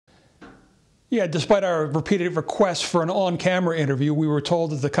Yeah, despite our repeated requests for an on-camera interview, we were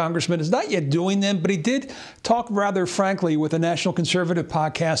told that the congressman is not yet doing them, but he did talk rather frankly with the national conservative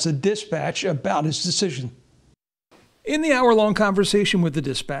podcast, The Dispatch, about his decision. In the hour-long conversation with The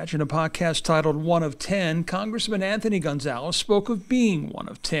Dispatch, in a podcast titled One of 10, Congressman Anthony Gonzalez spoke of being one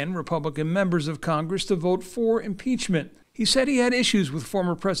of 10 Republican members of Congress to vote for impeachment. He said he had issues with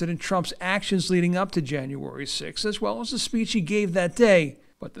former President Trump's actions leading up to January 6, as well as the speech he gave that day.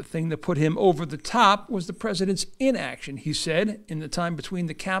 But the thing that put him over the top was the president's inaction, he said, in the time between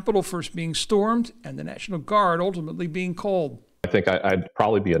the Capitol first being stormed and the National Guard ultimately being called. I think I'd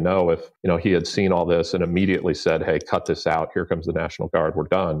probably be a no if, he had seen all this and immediately said, hey, cut this out. Here comes the National Guard. We're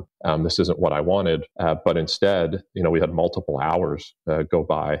done. This isn't what I wanted. But instead, we had multiple hours go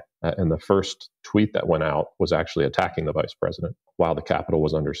by. And the first tweet that went out was actually attacking the vice president while the Capitol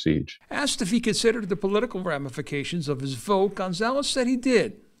was under siege. Asked if he considered the political ramifications of his vote, Gonzalez said he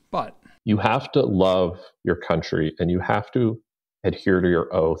did. But you have to love your country and you have to adhere to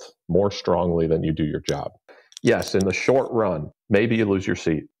your oath more strongly than you do your job. Yes, in the short run, maybe you lose your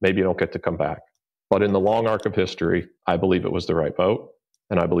seat. Maybe you don't get to come back. But in the long arc of history, I believe it was the right vote,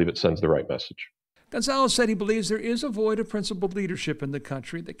 and I believe it sends the right message. Gonzalez said he believes there is a void of principled leadership in the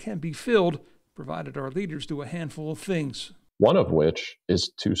country that can be filled, provided our leaders do a handful of things. One of which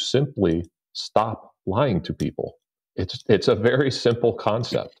is to simply stop lying to people. It's a very simple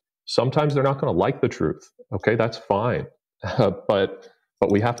concept. Sometimes they're not going to like the truth. Okay, that's fine. But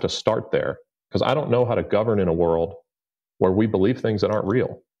we have to start there. Because I don't know how to govern in a world where we believe things that aren't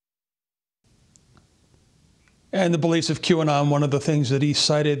real. And the beliefs of QAnon, one of the things that he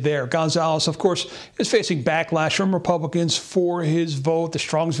cited there. Gonzalez, of course, is facing backlash from Republicans for his vote. The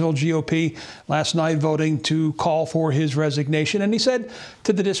Strongsville GOP last night voting to call for his resignation. And he said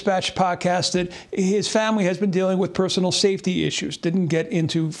to the Dispatch podcast that his family has been dealing with personal safety issues. Didn't get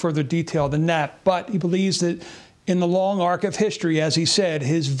into further detail than that. But he believes that in the long arc of history, as he said,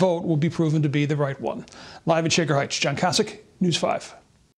 his vote will be proven to be the right one. Live in Shaker Heights, John Kasich, News 5.